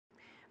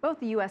Both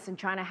the U.S. and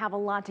China have a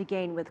lot to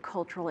gain with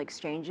cultural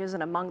exchanges,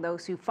 and among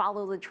those who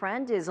follow the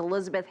trend is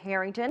Elizabeth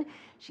Harrington.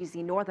 She's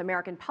the North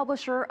American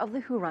publisher of the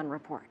Hurun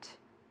Report.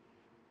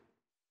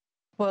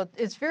 Well,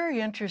 it's very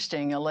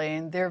interesting,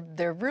 Elaine.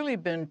 There've really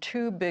been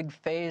two big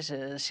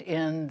phases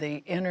in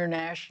the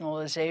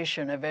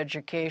internationalization of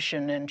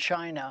education in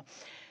China.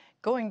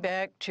 Going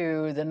back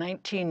to the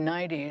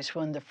 1990s,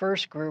 when the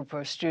first group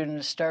of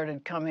students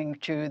started coming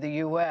to the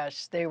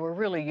U.S., they were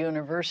really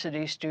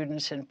university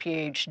students and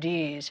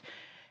PhDs,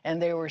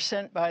 and they were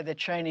sent by the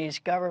Chinese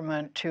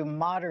government to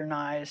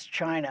modernize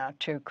China,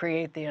 to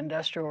create the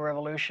Industrial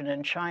Revolution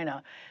in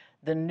China.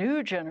 The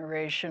new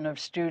generation of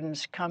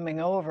students coming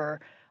over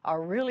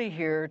are really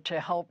here to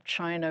help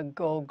China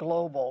go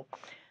global.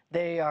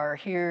 They are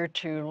here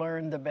to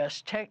learn the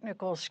best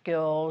technical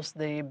skills,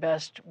 the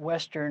best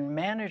Western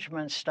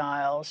management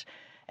styles,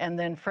 and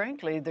then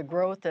frankly, the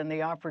growth and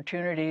the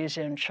opportunities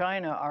in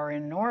China are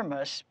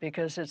enormous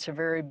because it's a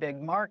very big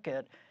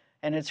market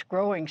and it's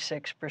growing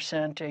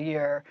 6% a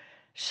year.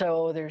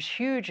 So there's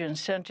huge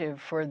incentive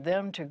for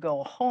them to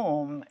go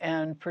home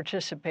and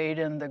participate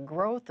in the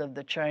growth of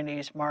the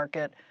Chinese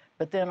market,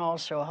 but then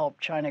also help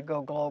China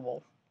go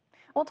global.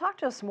 Well, talk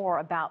to us more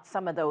about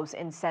some of those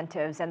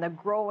incentives and the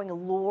growing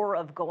lure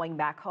of going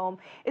back home.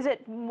 Is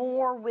it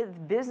more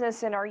with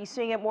business, and are you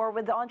seeing it more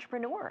with the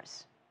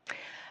entrepreneurs?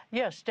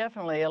 Yes,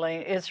 definitely,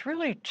 Elaine. It's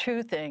really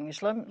two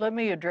things. Let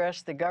me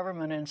address the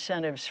government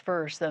incentives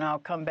first, then I'll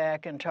come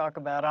back and talk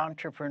about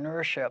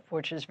entrepreneurship,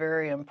 which is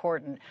very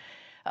important.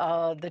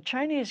 The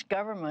Chinese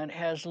government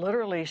has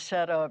literally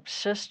set up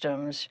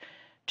systems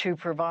to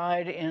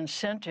provide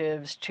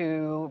incentives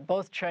to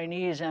both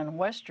Chinese and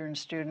Western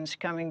students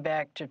coming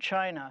back to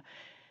China.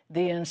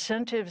 The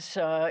incentives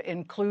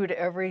include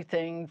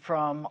everything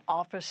from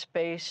office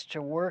space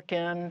to work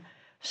in,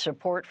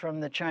 support from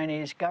the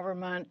Chinese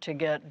government to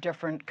get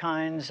different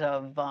kinds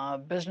of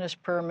business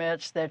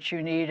permits that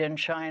you need in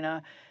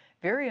China.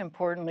 Very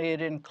importantly,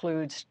 it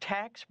includes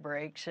tax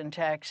breaks and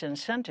tax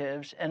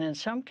incentives, and in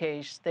some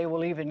cases, they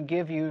will even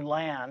give you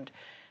land.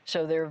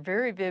 So there are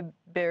very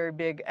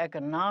big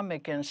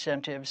economic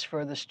incentives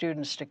for the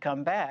students to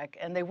come back,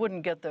 and they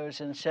wouldn't get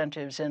those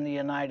incentives in the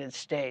United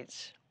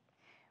States.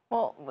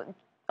 Well,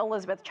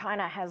 Elizabeth,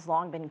 China has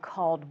long been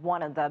called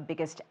one of the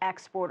biggest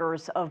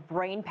exporters of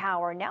brain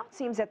power. Now it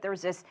seems that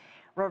there's this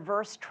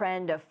reverse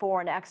trend of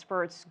foreign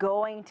experts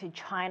going to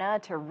China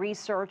to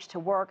research, to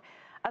work,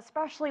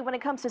 especially when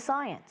it comes to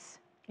science.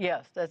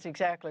 Yes, that's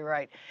exactly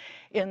right.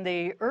 In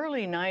the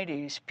early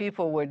 90s,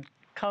 people would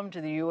come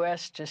to the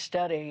U.S. to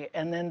study,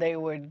 and then they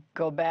would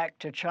go back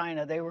to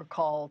China. They were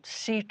called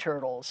sea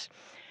turtles.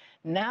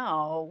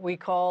 Now we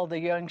call the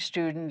young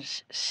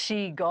students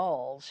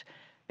seagulls,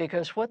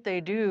 because what they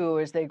do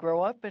is they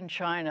grow up in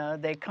China,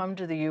 they come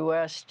to the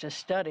U.S. to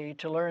study,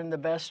 to learn the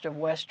best of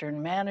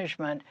Western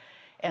management,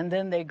 and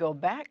then they go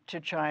back to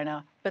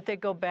China, but they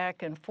go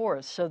back and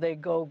forth, so they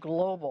go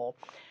global.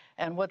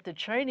 And what the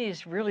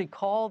Chinese really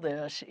call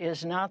this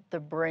is not the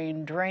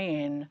brain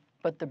drain,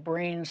 but the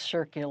brain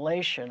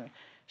circulation.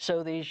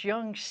 So these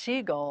young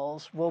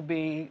seagulls will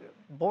be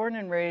born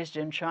and raised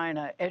in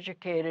China,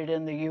 educated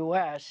in the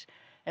U.S.,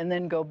 and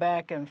then go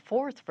back and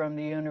forth from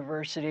the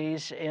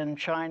universities in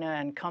China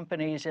and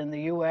companies in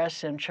the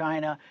U.S. and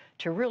China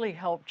to really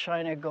help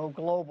China go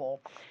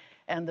global.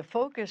 And the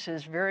focus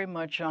is very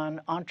much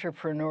on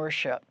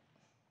entrepreneurship.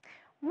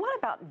 What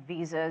about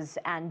visas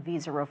and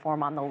visa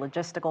reform on the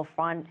logistical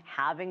front,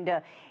 having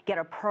to get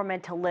a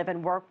permit to live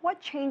and work?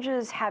 What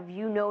changes have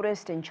you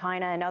noticed in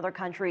China and other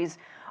countries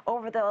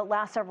over the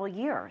last several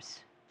years?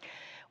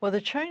 Well,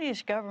 the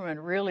Chinese government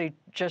really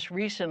just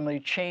recently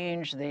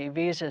changed the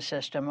visa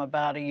system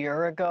about a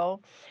year ago.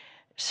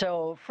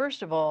 So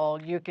first of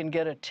all, you can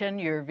get a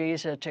 10-year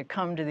visa to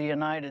come to the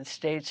United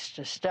States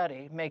to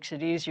study. Makes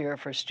it easier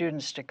for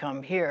students to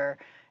come here,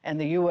 and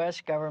the U.S.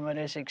 government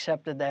has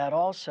accepted that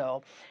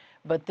also.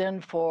 But then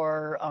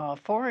for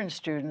foreign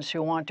students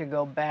who want to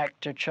go back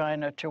to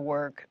China to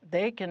work,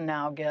 they can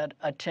now get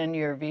a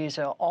 10-year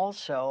visa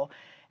also.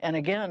 And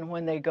again,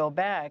 when they go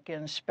back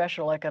in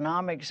special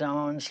economic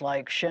zones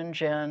like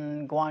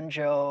Shenzhen,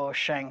 Guangzhou,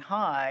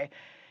 Shanghai,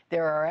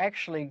 there are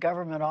actually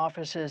government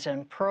offices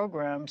and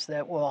programs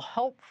that will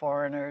help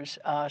foreigners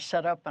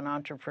set up an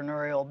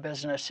entrepreneurial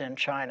business in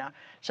China.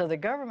 So the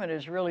government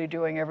is really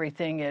doing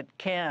everything it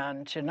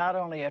can to not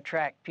only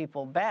attract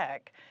people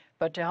back,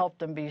 but to help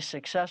them be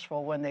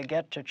successful when they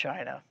get to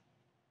China.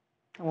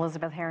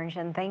 Elizabeth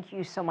Harrington, thank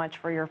you so much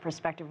for your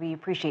perspective. We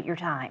appreciate your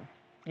time.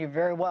 You're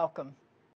very welcome.